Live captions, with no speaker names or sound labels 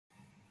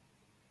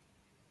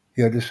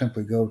Yeah, just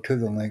simply go to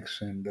the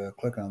links and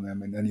click on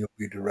them, and then you'll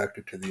be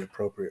directed to the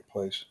appropriate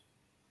place.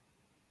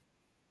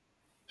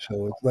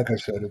 So, like I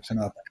said, it's an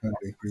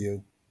opportunity for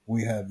you.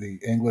 We have the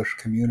English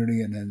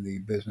community and then the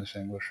business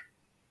English.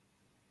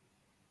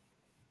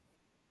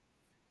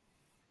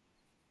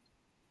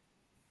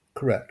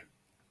 Correct.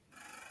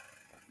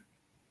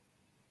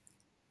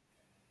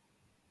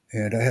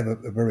 And I have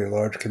a very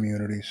large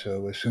community,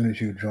 so as soon as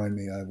you join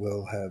me, I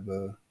will have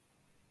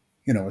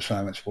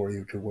assignments for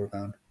you to work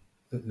on.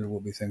 There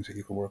will be things that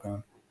you can work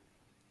on.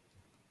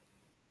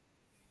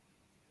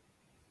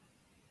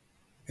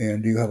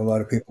 And do you have a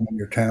lot of people in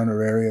your town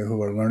or area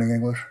who are learning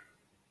English?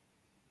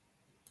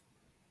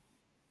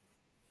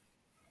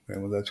 Okay,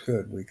 well, that's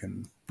good. We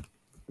can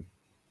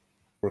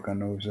work on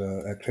those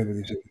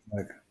activities that you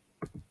like.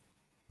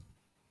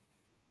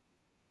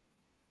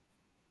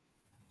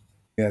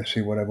 Yeah,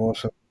 see what I've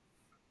also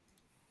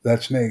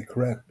that's me,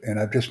 correct. And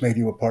I've just made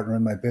you a partner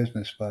in my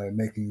business by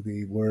making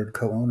the word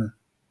co-owner.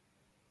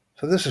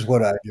 So this is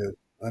what I do.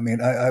 I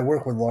mean, I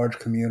work with large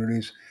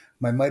communities.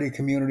 My Mighty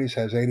Communities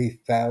has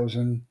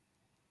 80,000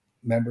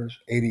 members,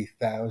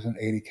 80,000,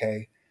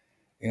 80K.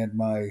 And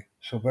my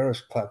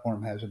Silveris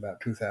platform has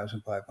about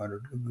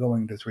 2,500,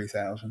 going to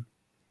 3,000.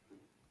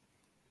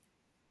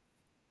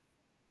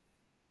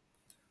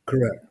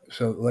 Correct.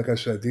 So, like I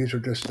said, these are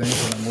just things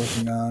that I'm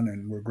working on,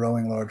 and we're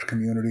growing large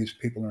communities.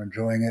 People are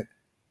enjoying it.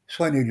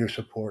 So, I need your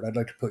support. I'd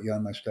like to put you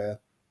on my staff.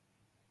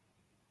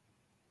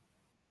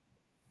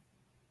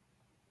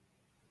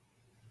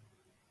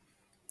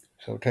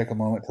 So, take a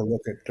moment to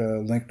look at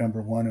link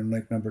number one and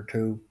link number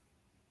two.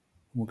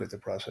 We'll get the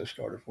process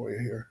started for you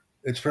here.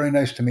 It's very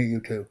nice to meet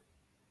you too.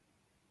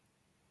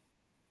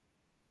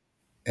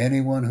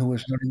 Anyone who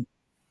is learning,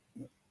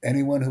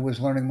 anyone who is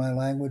learning my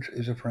language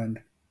is a friend.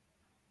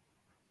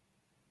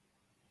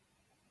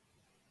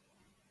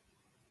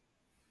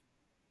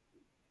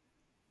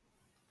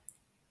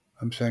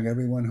 I'm saying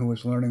everyone who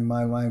is learning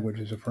my language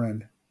is a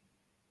friend.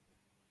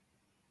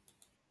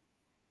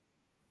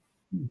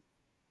 Hmm.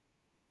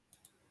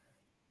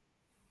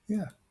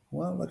 Yeah.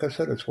 Well, like I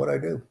said, it's what I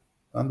do.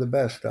 I'm the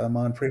best. I'm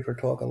on Free for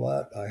Talk a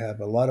lot. I have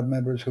a lot of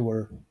members who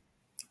are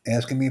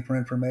asking me for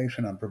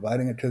information. I'm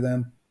providing it to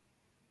them,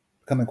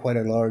 becoming quite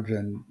a large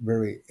and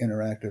very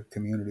interactive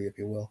community, if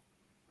you will.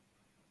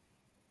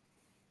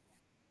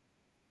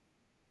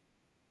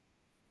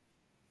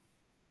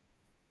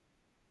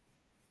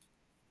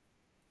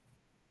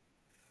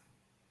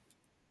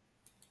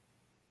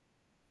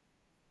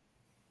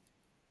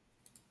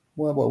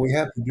 Well, what we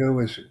have to do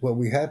is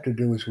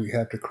we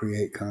have to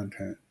create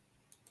content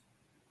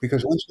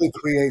because once we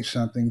create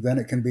something, then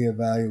it can be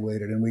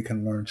evaluated and we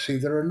can learn. See,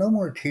 there are no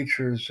more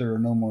teachers, there are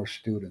no more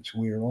students.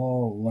 We are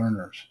all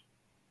learners.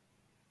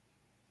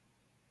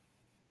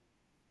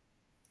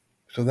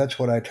 So that's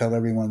what I tell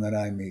everyone that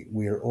I meet.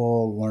 We are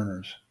all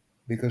learners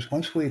because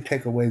once we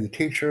take away the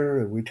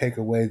teacher, we take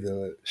away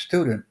the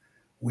student,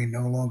 we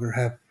no longer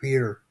have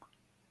fear.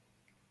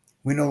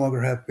 We no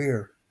longer have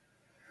fear.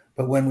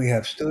 But when we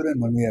have student,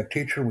 when we have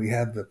teacher, we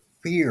have the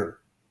fear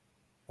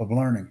of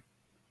learning.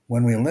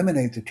 When we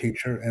eliminate the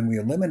teacher and we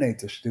eliminate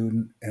the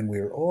student and we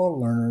are all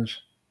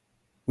learners,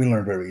 we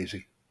learn very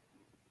easy.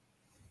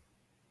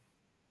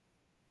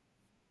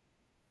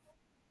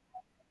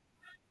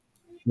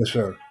 Yes,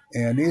 sir.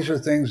 And these are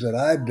things that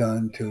I've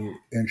done to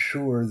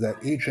ensure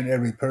that each and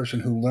every person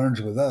who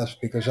learns with us,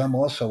 because I'm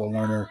also a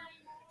learner,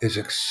 is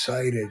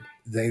excited.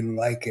 They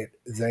like it.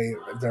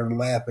 They're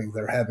laughing.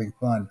 They're having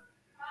fun.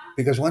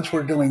 Because once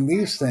we're doing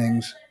these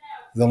things,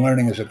 the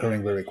learning is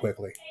occurring very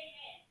quickly.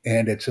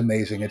 And it's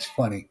amazing. It's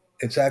funny.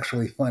 It's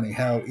actually funny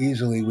how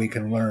easily we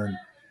can learn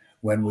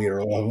when we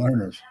are all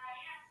learners.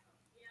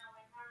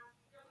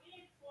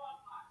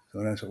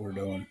 So that's what we're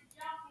doing,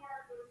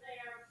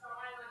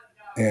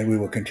 and we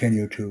will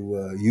continue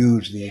to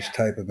use these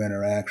type of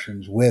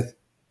interactions with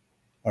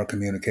our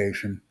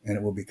communication, and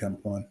it will become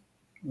fun.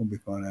 It will be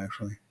fun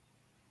actually.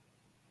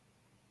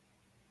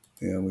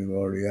 Yeah, we've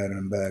already added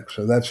them back,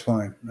 so that's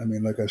fine. I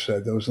mean, like I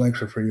said, those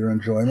links are for your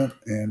enjoyment,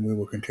 and we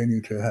will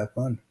continue to have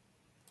fun.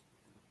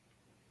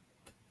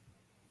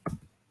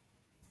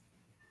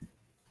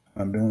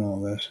 I'm doing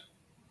all this.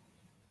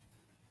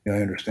 Yeah,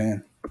 I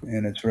understand.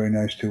 And it's very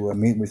nice to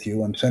meet with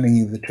you. I'm sending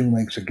you the two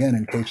links again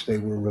in case they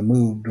were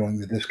removed during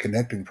the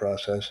disconnecting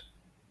process.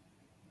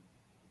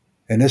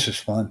 And this is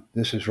fun.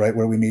 This is right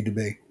where we need to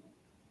be.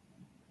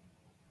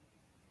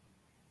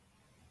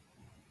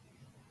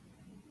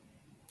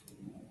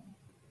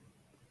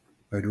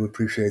 I do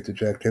appreciate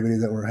the activity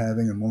that we're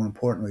having, and more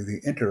importantly,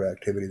 the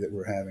interactivity that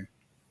we're having,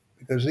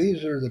 because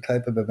these are the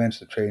type of events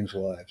that change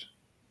lives.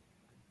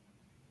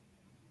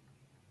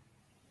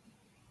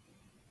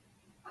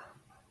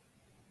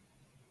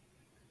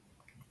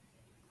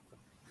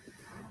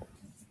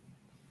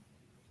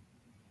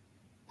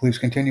 Please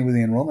continue with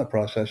the enrollment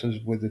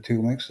processes with the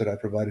two links that I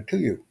provided to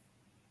you.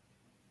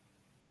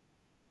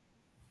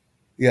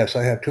 Yes,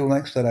 I have two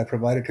links that I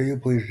provided to you.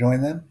 Please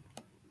join them.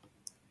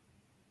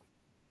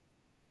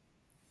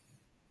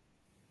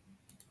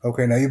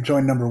 Okay, now you've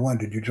joined number one.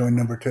 Did you join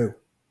number two?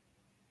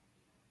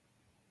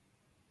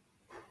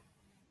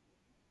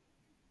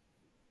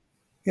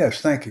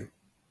 Yes, thank you.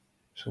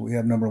 So we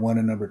have number one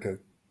and number two.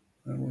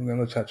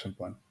 Let's have some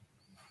fun.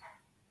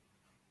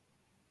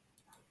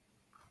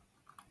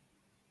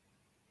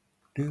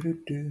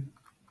 Do-do-do,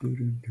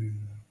 do-do-do,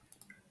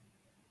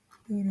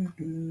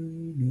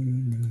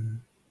 do-do-do.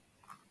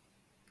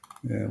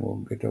 Yeah,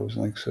 we'll get those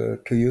links to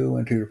you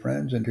and to your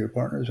friends and to your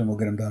partners, and we'll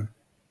get them done.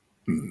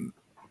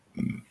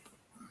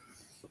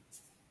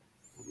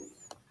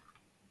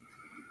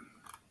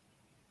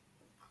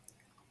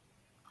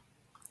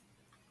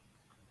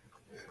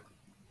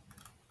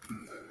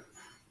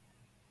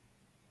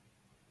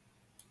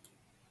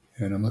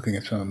 And I'm looking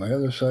at some of my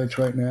other sites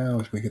right now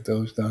as we get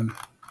those done.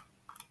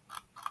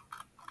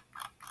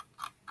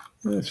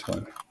 It's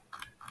fun.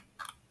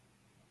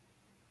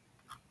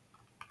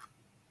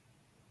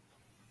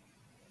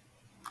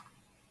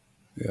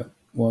 Yeah.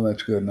 Well,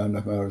 that's good. Not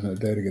enough hours in a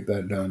day to get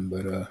that done,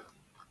 but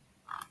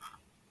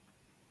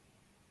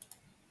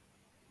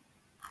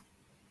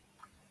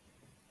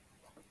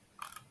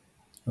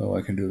oh,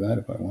 I can do that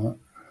if I want.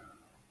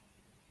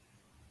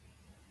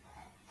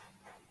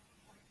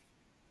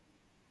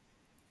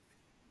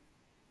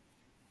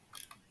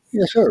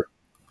 Yes, sir.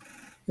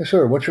 Yes,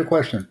 sir. What's your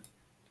question?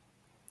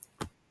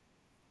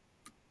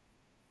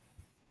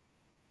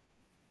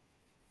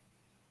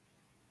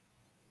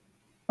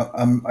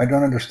 I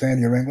don't understand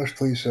your English.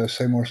 Please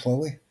say more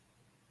slowly.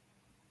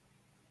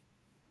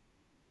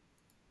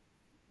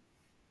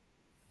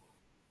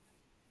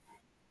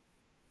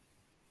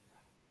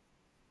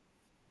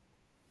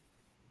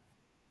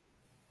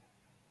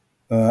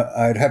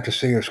 I'd have to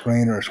see a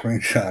screen or a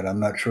screenshot. I'm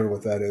not sure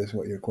what that is,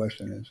 what your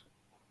question is.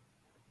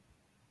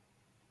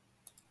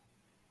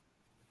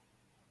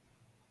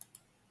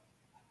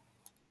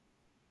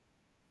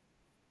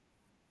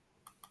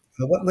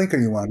 What link are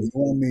you on? Are you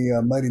on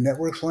the Mighty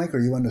Networks link or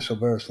are you on the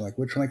Silveris link?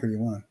 Which link are you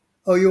on?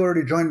 Oh, you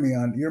already joined me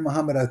on. You're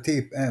Mohammed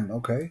Atif M.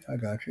 Okay, I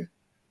got you.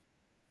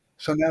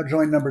 So now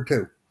join number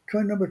two.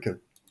 Join number two.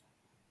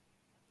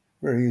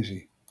 Very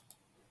easy.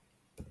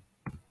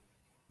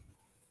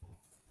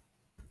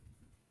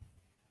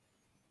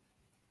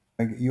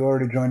 You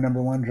already joined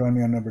number one. Join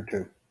me on number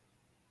two.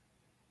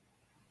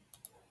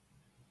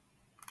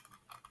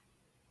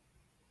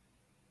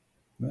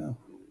 Well,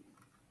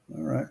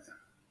 all right.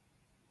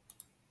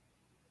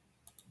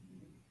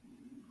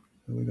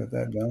 So we got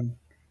that done.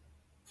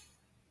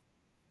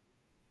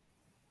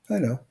 I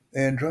know.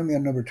 And join me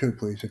on number two,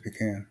 please, if you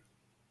can.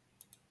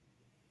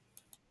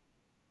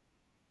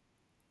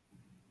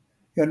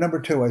 Yeah, number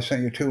two. I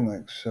sent you two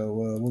links, so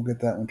we'll get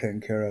that one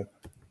taken care of.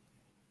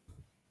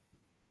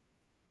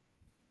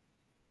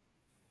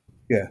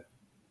 Yeah.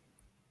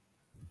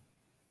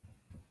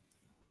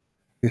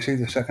 You see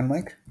the second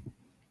link?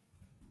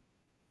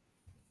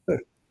 Good.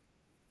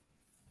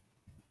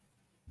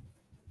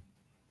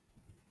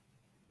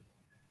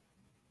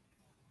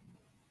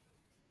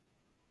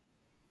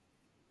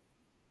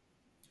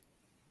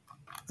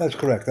 That's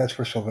correct. That's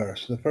for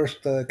Silveris. The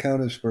first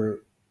account is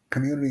for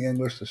community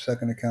English. The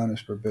second account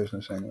is for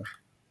business English.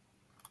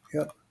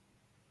 Yep.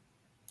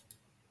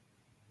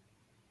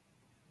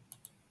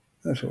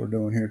 That's what we're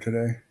doing here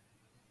today.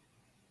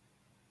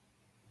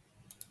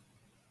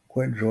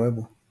 Quite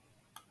enjoyable.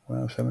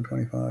 Wow,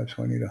 725.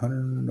 So I need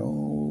 100.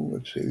 No,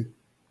 let's see.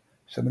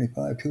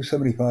 75.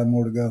 275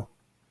 more to go.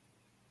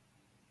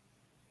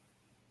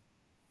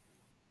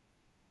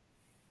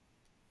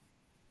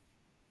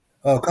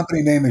 Oh,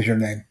 company name is your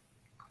name.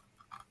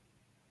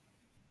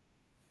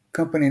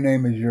 Company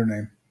name is your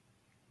name.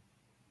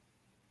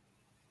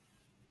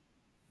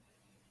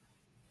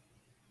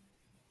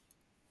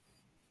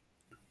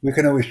 We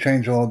can always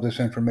change all of this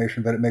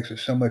information, but it makes it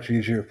so much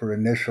easier for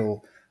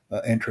initial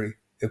entry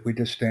if we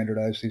just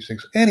standardize these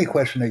things. Any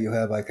question that you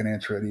have, I can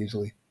answer it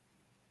easily.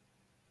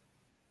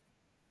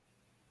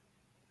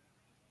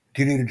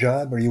 Do you need a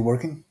job? Are you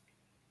working?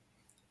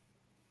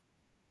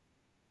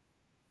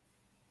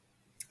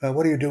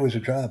 What do you do as a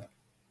job?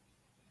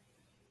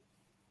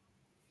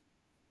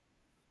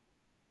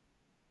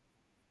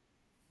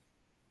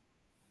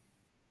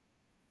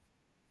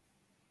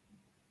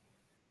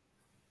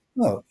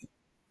 Oh,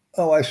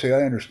 oh, I see.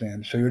 I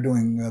understand. So you're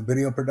doing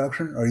video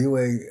production. Are you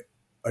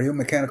a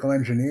mechanical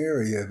engineer?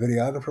 Are you a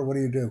videographer? What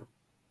do you do?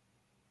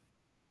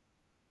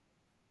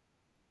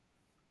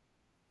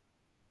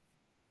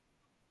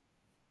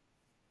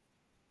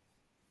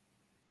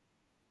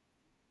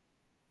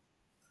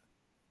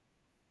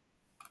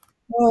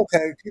 Oh,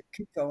 okay,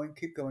 keep going,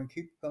 keep going,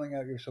 keep filling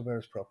out your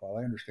Silveris profile.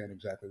 I understand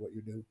exactly what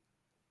you do.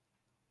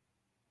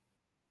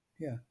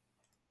 Yeah.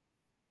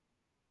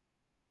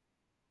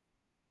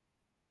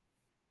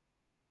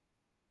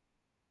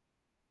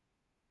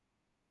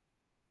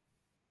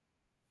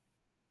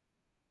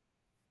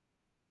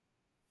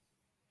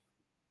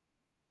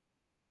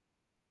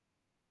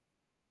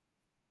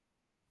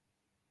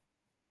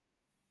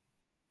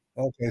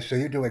 Okay, so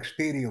you do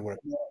Expedia work.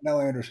 Now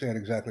I understand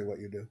exactly what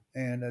you do,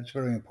 and it's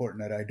very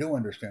important that I do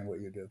understand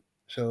what you do.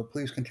 So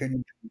please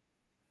continue.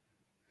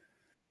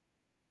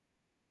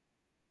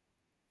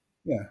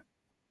 Yeah,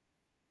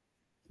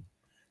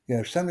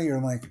 yeah. Send me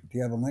your link. Do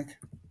you have a link?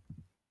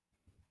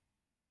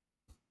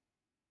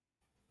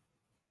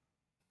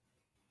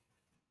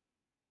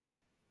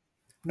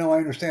 No, I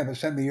understand, but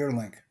send me your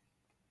link.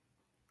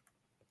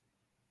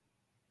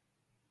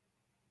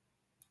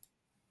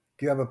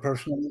 Do you have a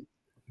personal?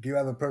 Do you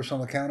have a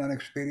personal account on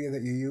Expedia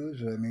that you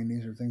use? I mean,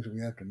 these are things that we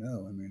have to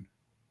know. I mean,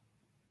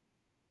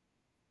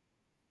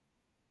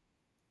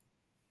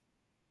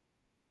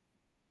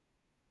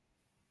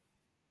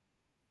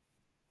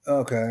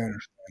 okay, I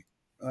understand.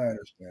 I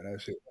understand. I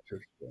see. What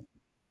you're saying.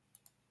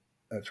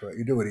 That's right.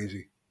 You do it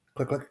easy.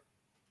 Click, click.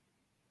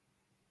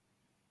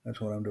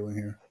 That's what I'm doing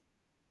here.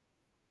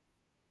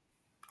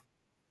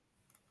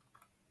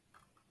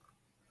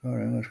 All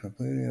right, let's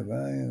complete it.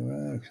 Value,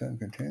 right, accept,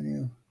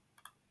 continue.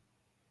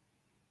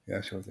 Yeah,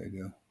 I see what they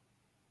do.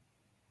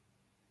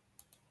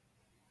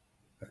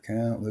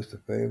 Account, list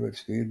of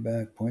favorites,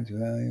 feedback, points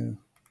value.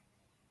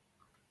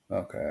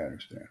 Okay, I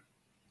understand.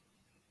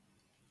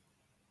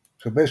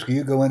 So basically,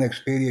 you go in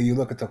Expedia, you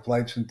look at the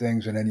flights and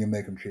things, and then you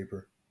make them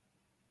cheaper.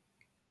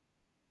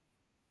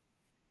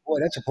 Boy,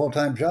 that's a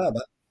full-time job.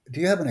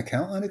 Do you have an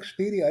account on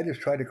Expedia? I just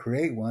tried to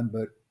create one,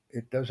 but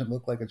it doesn't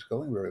look like it's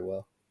going very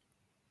well.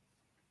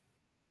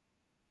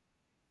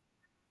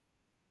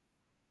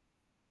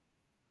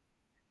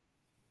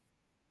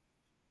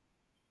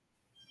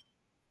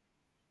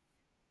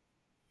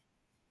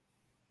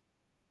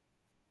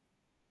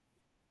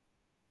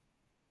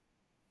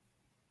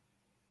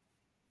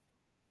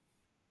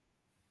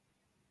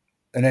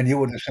 And then you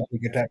would just simply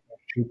get that much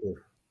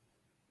cheaper.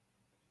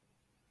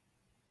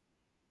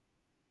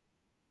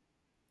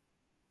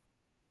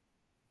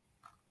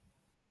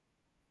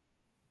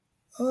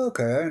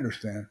 Okay, I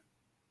understand.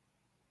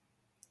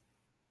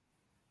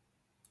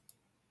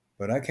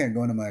 But I can't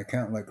go into my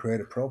account and like create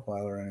a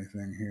profile or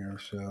anything here.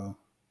 So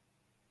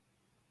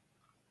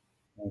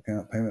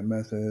account payment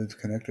methods,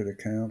 connected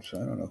accounts.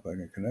 I don't know if I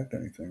can connect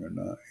anything or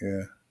not.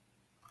 Yeah.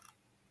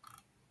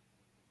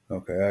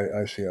 Okay,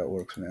 I see how it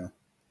works now.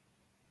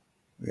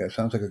 Yeah, it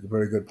sounds like a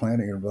very good plan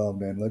that you're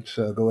involved in. Let's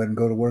go ahead and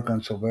go to work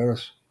on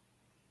Silveris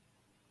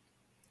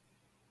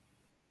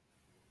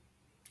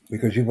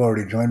because you've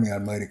already joined me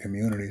on Mighty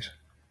Communities.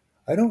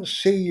 I don't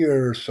see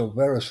your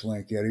Silveris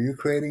link yet. Are you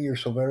creating your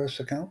Silveris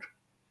account?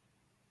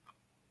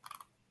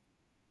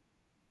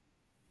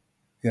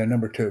 Yeah,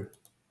 number two.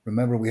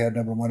 Remember, we had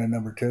number one and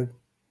number two?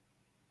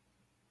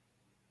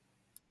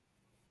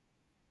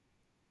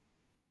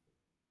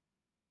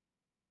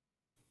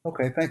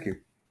 Okay, thank you.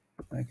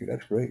 Thank you.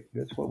 That's great.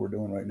 That's what we're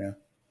doing right now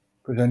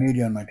because I need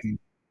you on my team.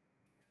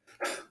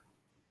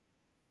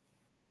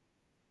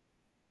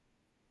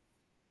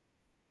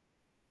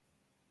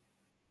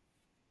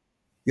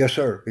 Yes,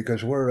 sir,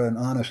 because we're an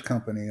honest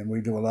company and we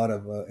do a lot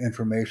of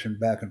information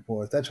back and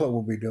forth. That's what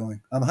we'll be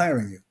doing. I'm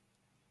hiring you.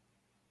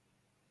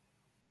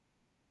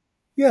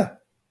 Yeah,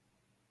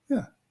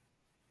 yeah.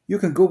 You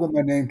can Google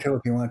my name too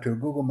if you want to.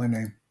 Google my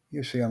name.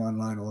 You see, I'm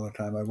online all the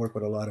time. I work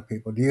with a lot of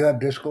people. Do you have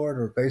Discord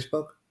or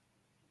Facebook?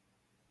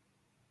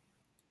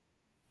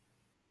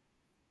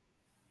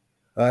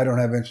 I don't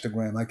have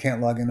Instagram. I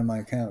can't log into my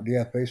account. Do you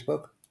have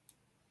Facebook?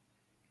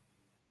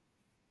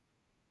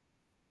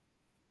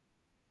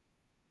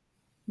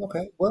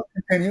 Okay. Well,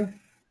 continue.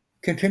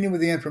 Continue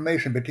with the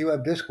information, but do you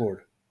have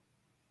Discord?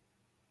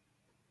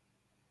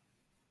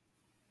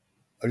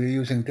 Are you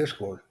using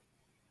Discord?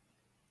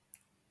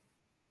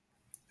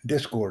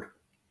 Discord.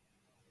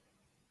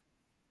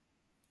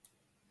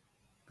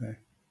 Okay.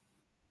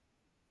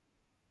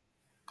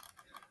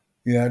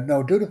 Yeah,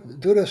 no, do the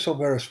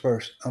Silveris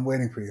first. I'm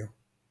waiting for you.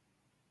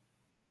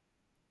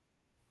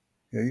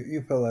 Yeah,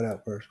 you fill that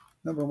out first.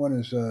 Number one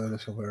is the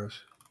Silveris,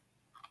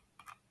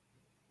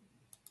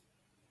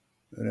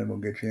 and then we'll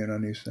get you in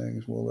on these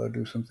things. We'll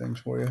do some things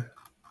for you.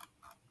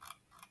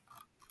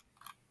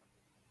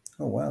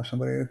 Oh wow,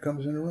 somebody that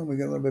comes in the room. We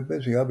get a little bit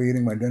busy. I'll be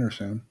eating my dinner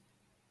soon,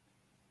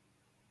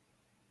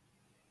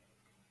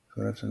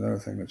 so that's another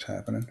thing that's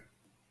happening.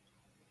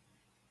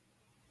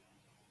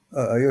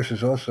 Ayush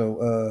is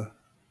also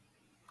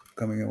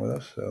coming in with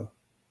us, so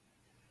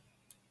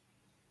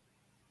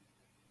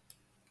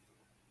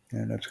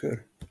and that's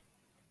good.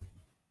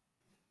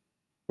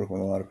 Work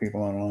with a lot of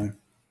people online,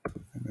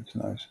 and it's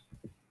nice.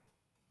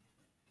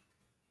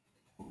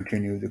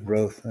 Continue the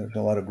growth. There's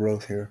a lot of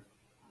growth here.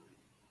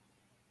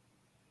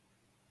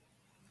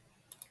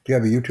 Do you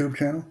have a YouTube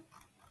channel?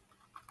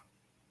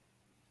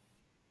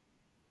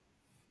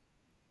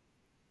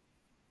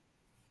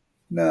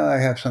 No, I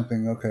have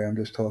something. Okay, I'm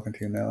just talking to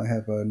you now. I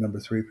have number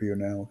three for you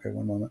now. Okay,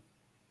 one moment.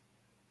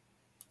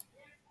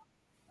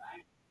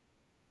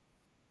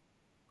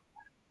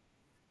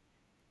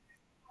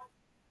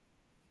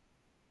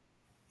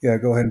 Yeah,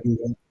 go ahead and do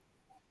that.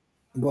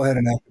 Go ahead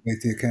and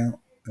activate the account,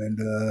 and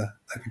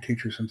I can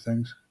teach you some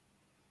things.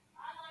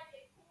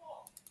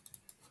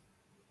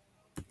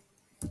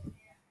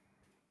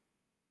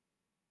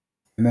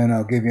 And then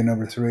I'll give you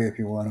number three if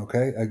you want.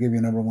 Okay, I give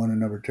you number one and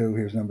number two.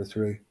 Here's number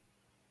three.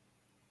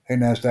 Hey,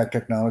 Nasdaq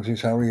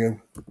Technologies, how are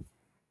you?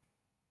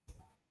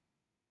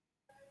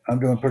 I'm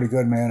doing pretty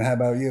good, man. How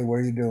about you? What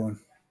are you doing?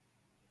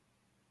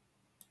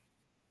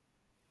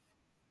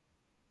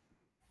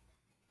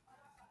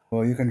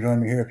 Well, you can join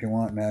me here if you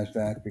want,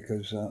 Nasdaq,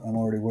 because I'm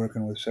already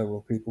working with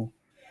several people.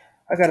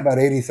 I got about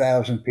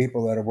 80,000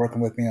 people that are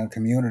working with me on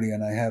community,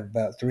 and I have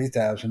about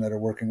 3,000 that are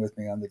working with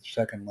me on the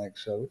second link.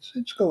 So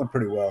it's going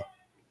pretty well.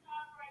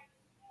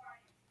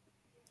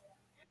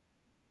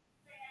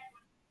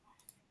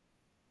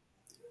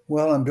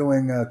 Well, I'm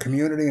doing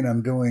community and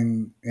I'm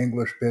doing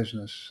English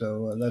business.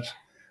 So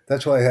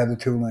that's why I have the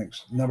two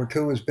links. Number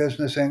two is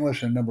business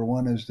English, and number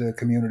one is the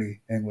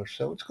community English.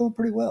 So it's going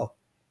pretty well.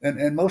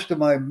 And most of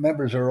my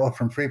members are all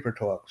from Free for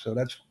Talk, so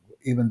that's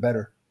even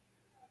better.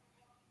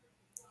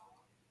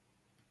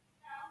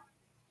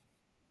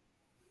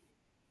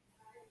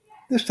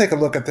 Just take a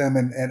look at them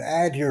and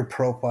add your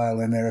profile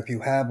in there. If you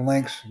have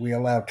links, we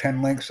allow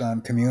 10 links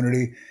on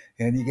community,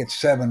 and you get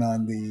seven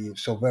on the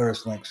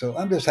Silveris link. So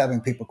I'm just having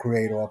people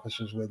create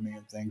offices with me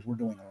and things. We're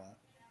doing a lot.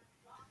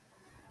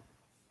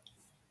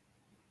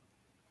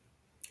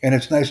 And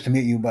it's nice to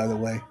meet you, by the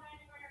way.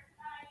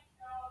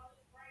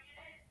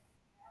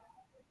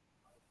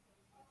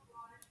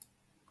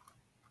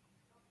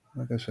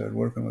 Like I said,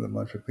 working with a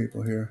bunch of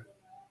people here.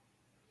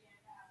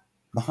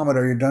 Mohammed,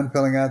 are you done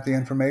filling out the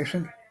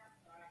information?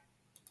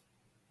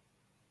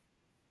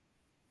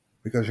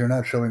 Because you're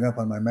not showing up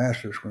on my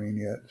master screen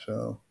yet.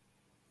 So,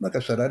 like I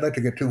said, I'd like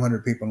to get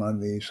 200 people on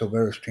the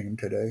Silveris team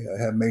today.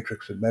 I have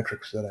matrix and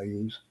metrics that I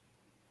use.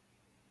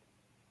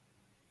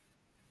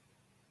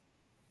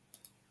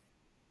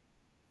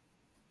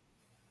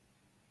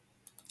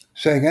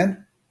 Say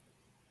again?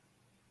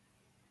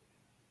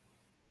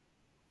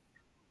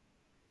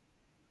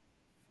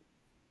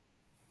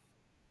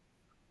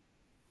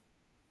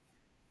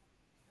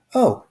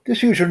 Oh,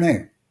 just use your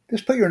name.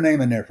 Just put your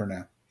name in there for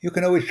now. You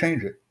can always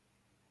change it.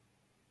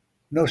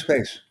 No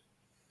space.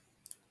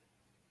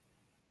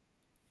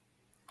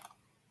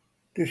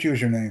 Just use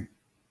your name.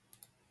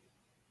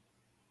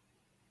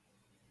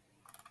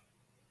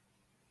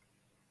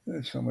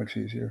 It's so much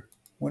easier.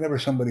 Whenever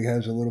somebody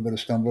has a little bit of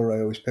stumbler,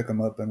 I always pick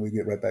them up and we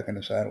get right back in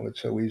the saddle.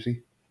 It's so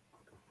easy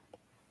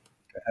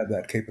to have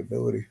that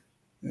capability.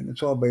 And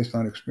it's all based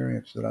on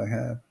experience that I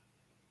have.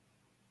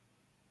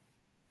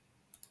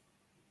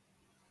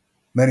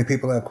 Many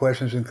people have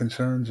questions and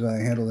concerns. I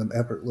handle them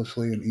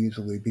effortlessly and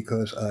easily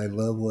because I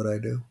love what I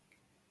do.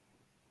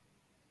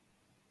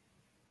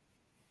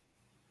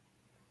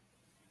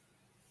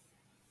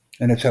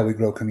 And it's how we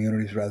grow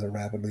communities rather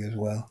rapidly as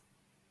well.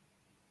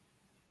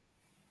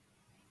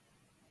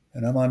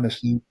 And I'm on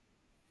this new.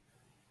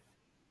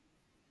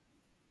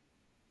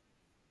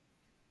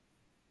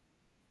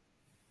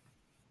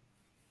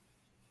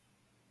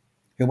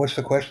 Yeah, what's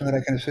the question that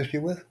I can assist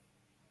you with?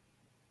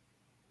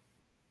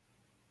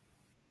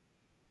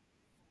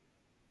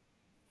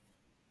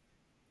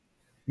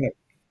 Yeah.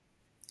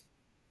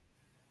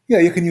 Yeah,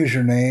 you can use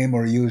your name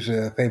or use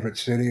a favorite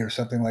city or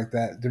something like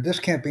that. There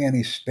just can't be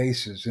any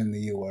spaces in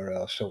the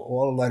URL, so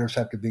all letters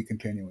have to be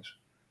continuous.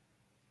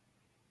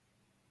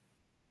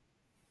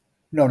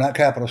 No, not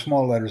capital,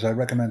 small letters. I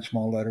recommend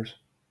small letters.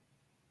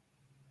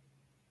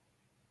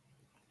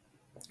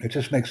 It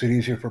just makes it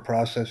easier for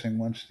processing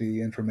once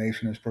the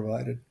information is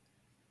provided.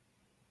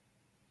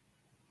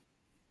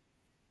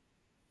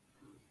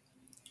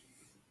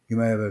 You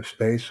may have a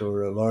space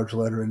or a large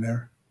letter in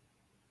there.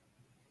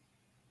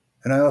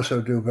 And I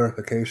also do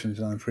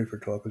verifications on Free for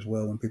Talk as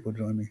well when people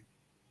join me.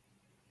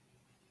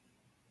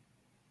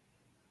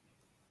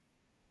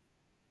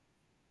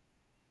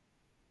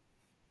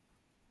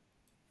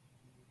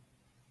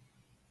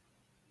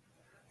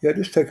 Yeah,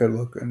 just take a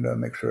look and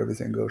make sure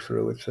everything goes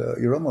through. It's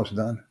you're almost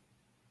done.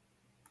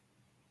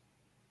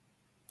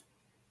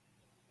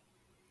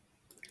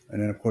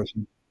 And then, of course,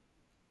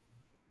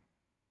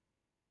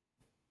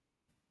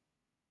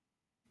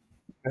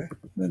 okay,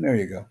 then there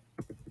you go.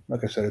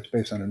 Like I said, it's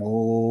based on an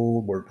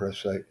old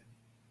WordPress site.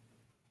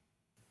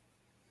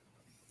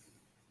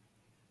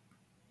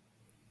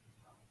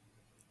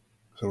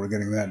 So we're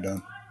getting that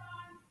done.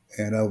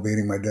 And I'll be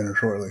eating my dinner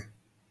shortly.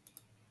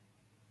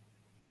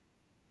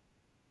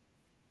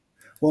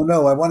 Well,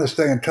 no, I want to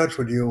stay in touch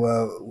with you.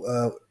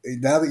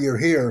 Now that you're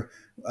here,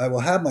 I will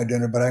have my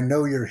dinner, but I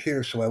know you're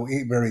here, so I will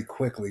eat very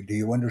quickly. Do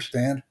you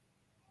understand?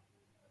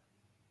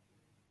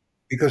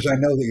 Because I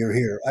know that you're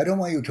here. I don't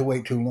want you to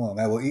wait too long.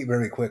 I will eat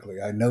very quickly.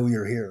 I know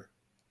you're here.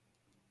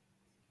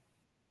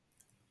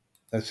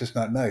 That's just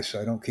not nice.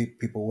 I don't keep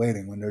people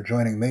waiting when they're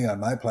joining me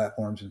on my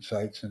platforms and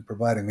sites and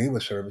providing me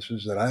with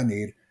services that I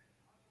need.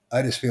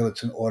 I just feel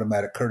it's an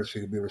automatic courtesy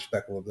to be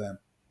respectful of them.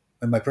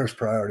 And my first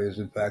priority is,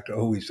 in fact,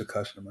 always the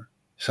customer,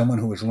 someone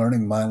who is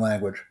learning my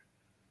language.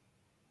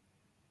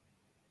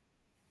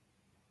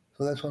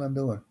 So that's what I'm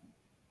doing.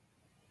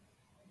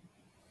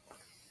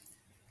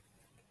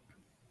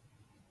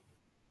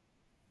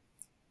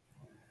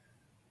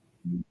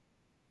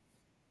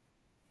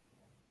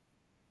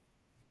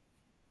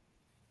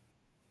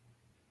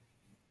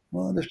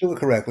 Well, just do it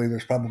correctly.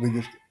 There's probably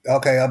just,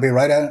 okay, I'll be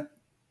right at it.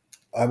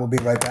 I will be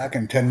right back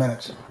in 10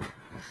 minutes.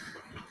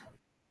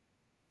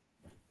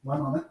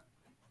 One moment.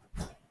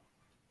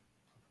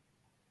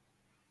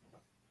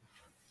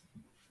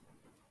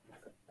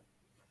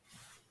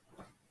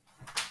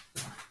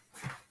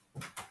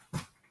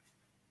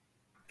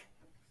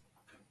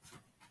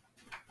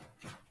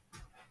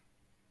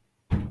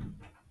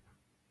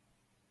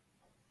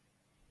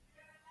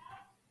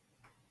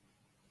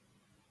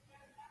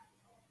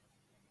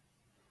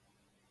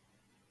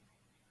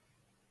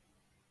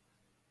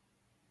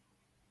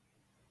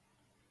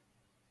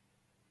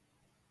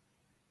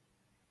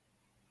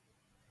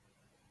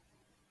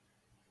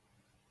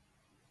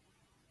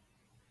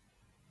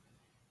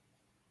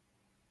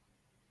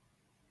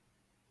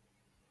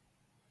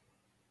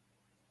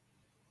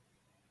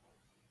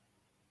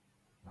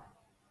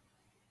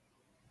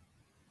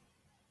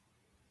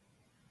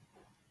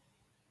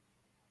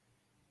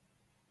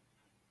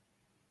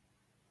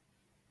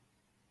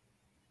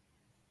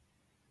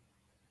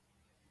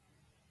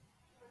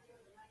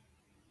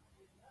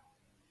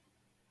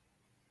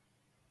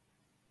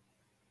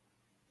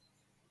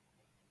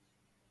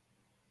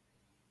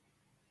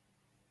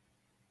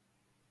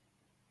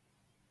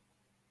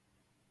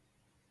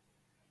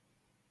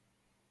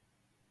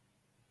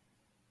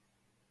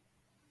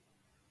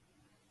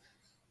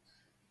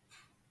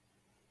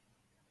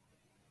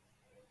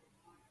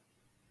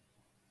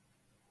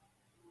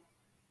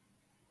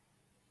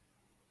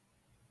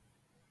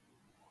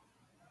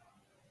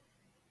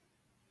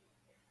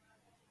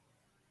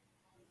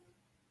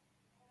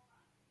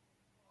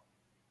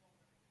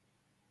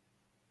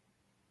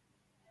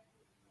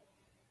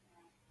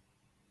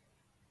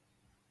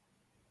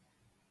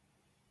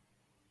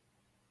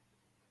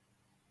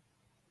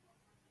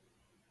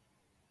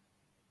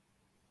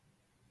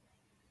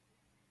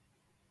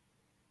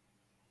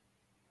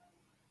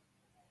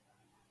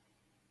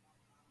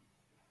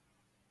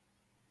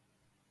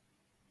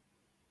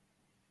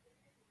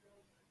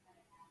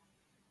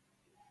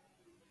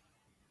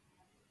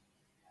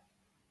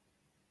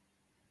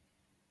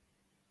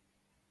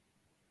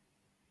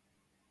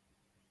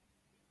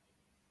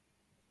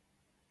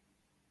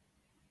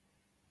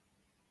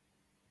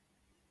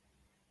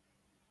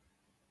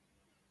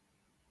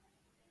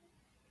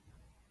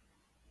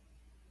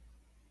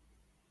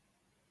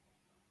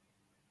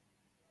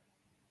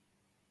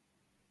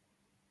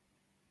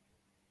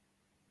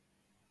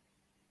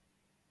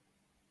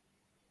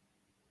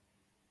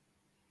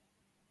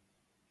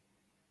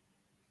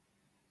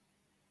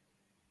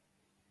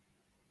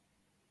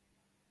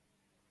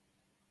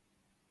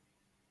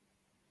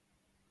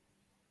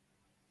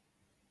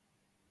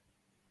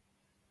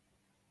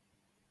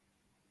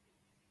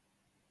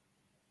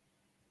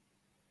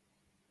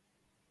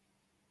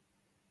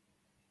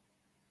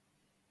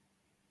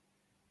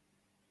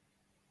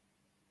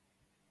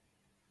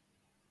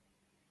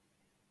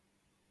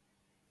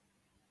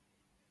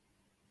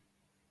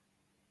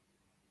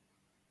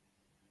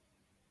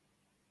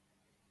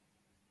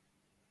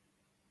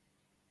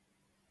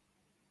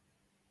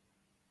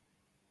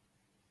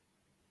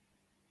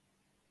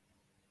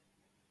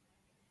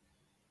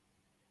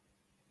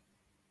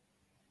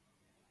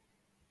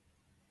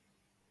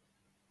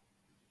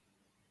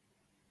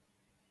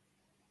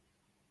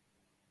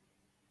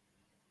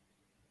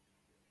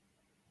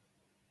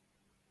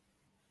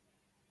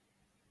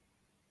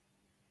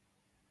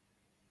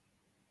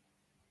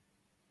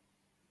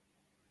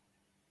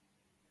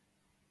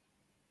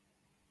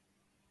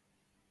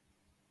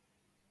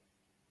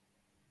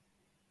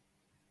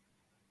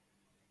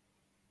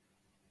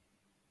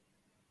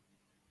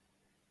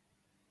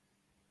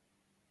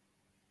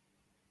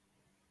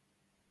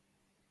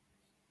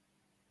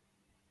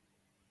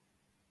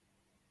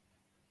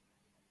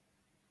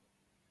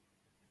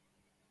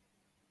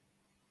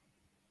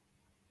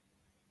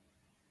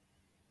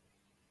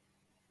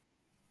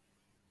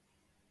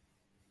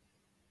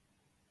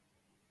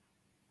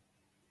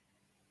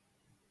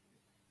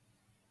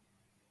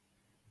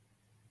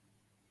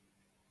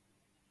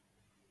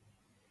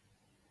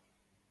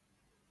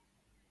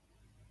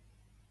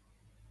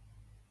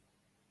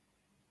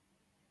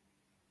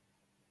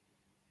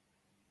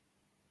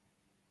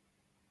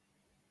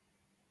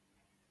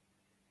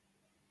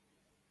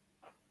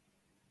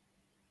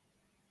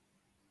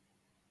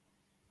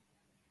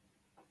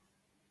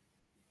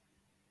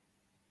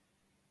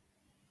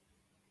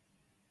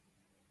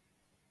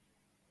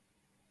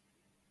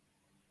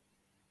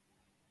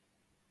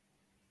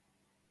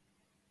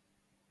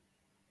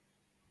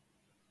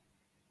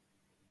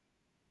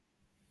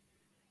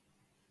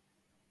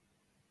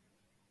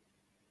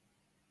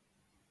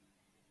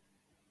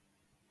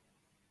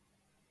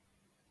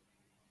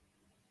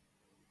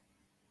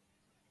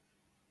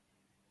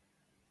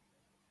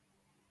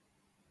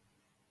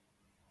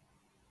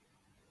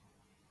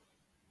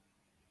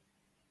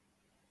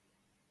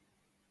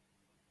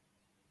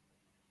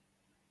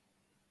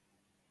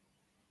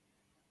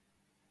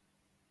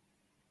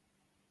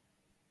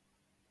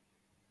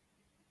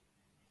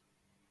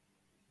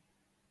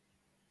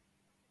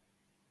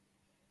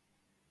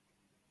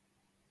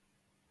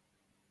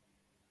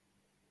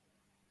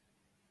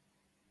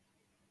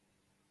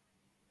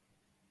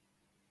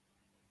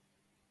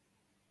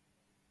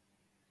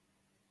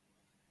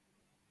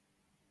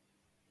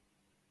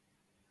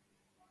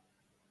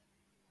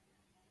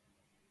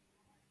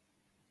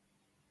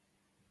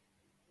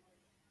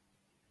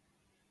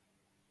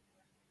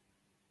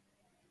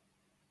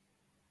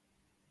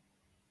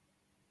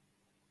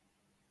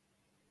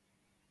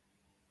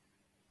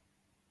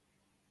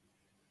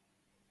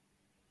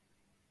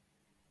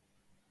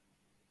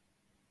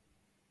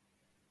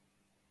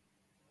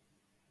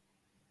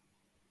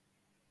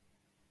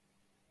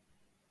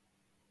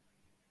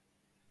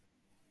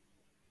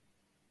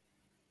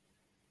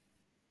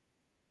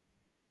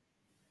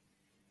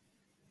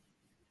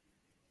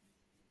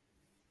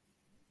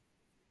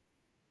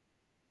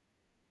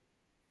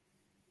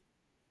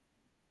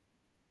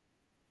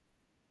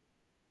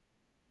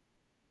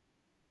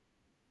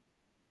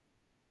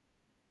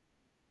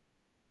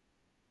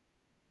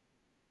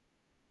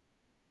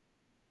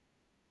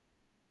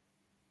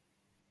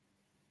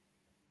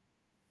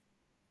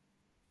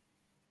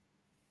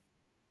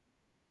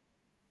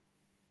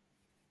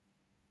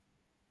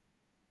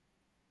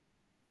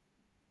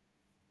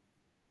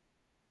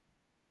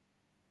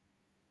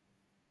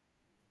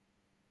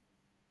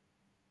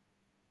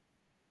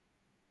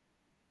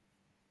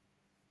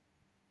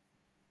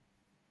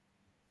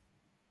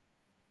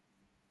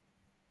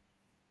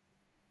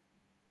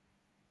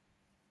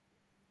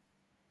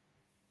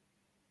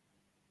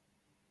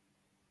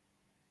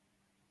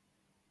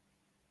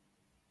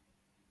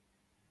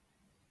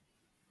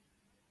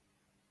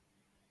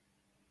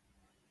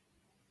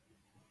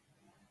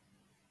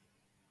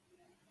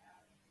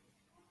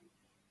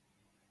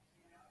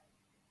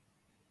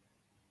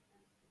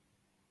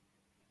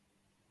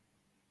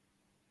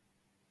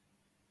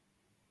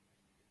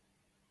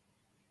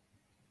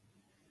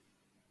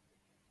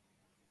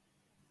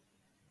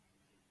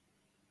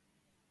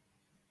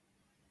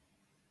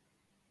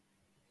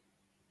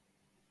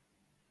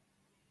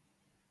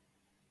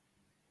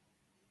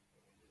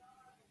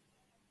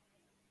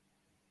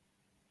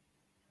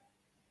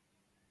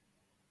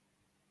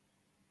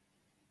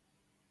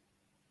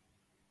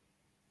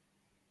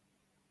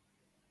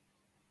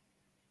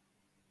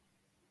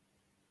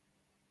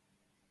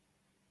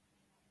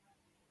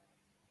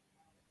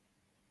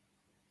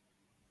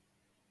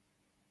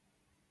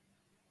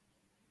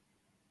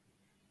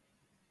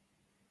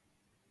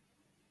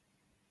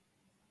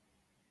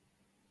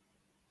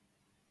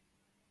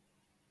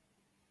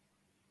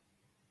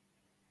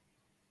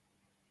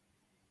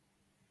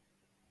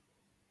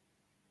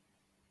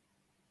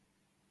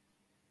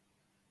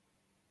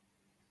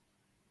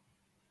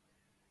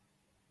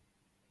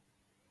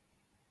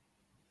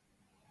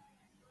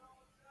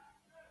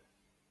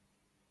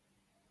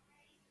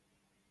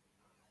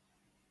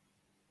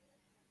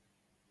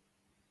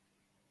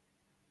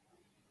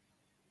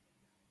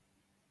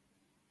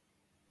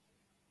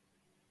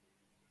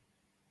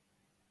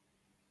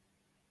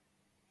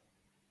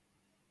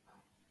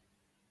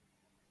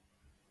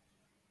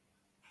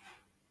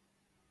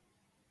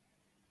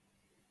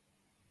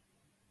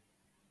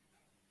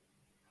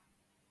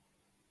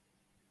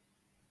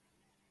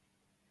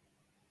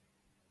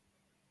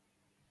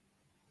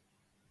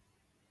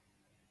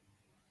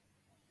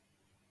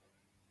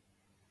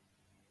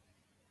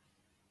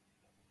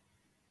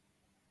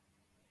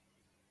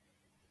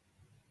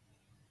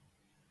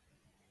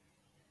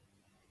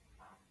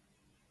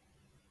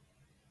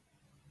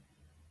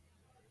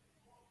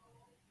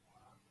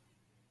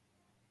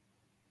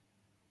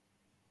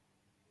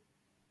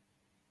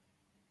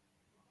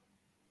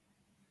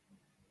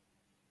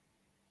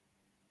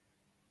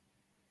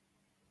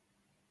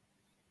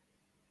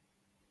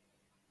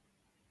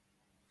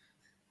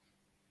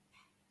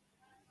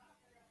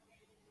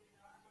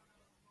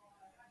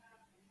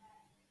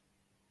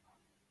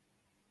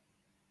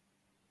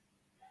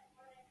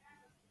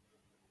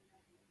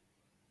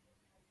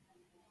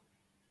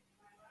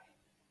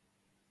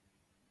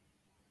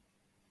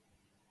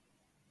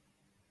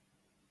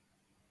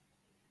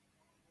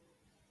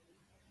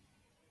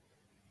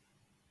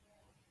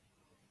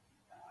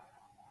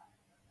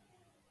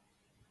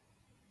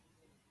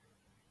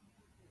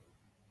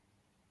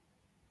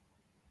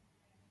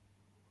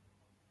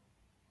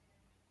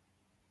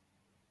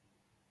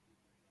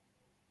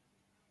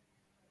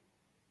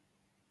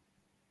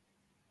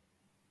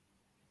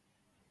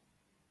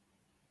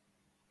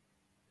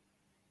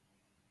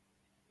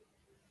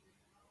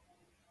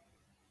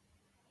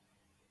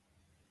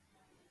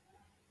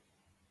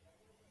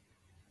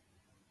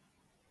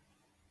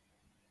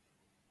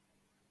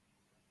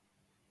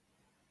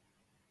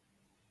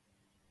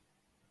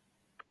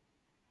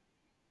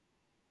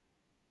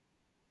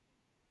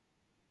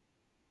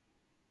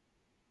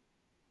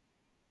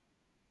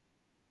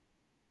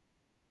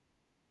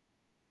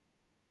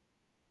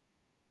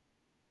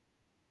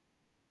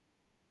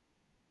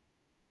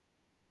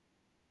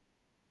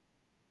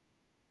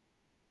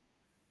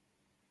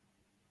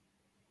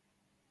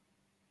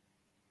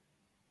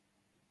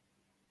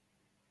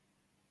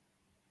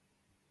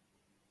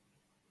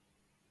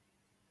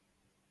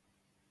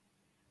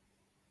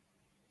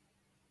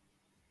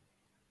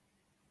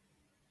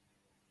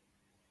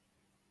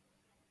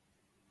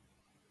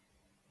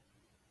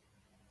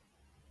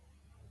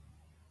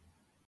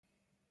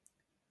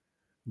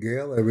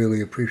 Gail, I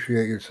really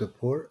appreciate your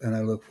support, and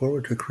I look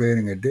forward to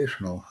creating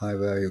additional high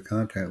value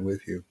content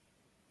with you.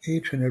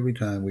 Each and every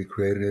time we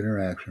create an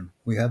interaction,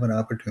 we have an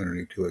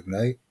opportunity to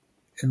ignite,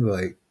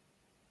 invite,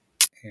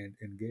 and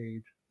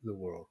engage the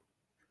world.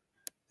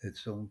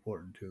 It's so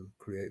important to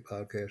create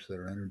podcasts that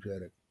are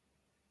energetic,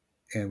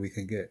 and we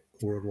can get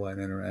worldwide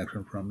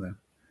interaction from them.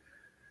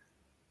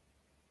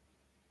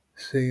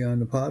 See you on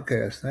the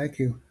podcast. Thank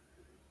you.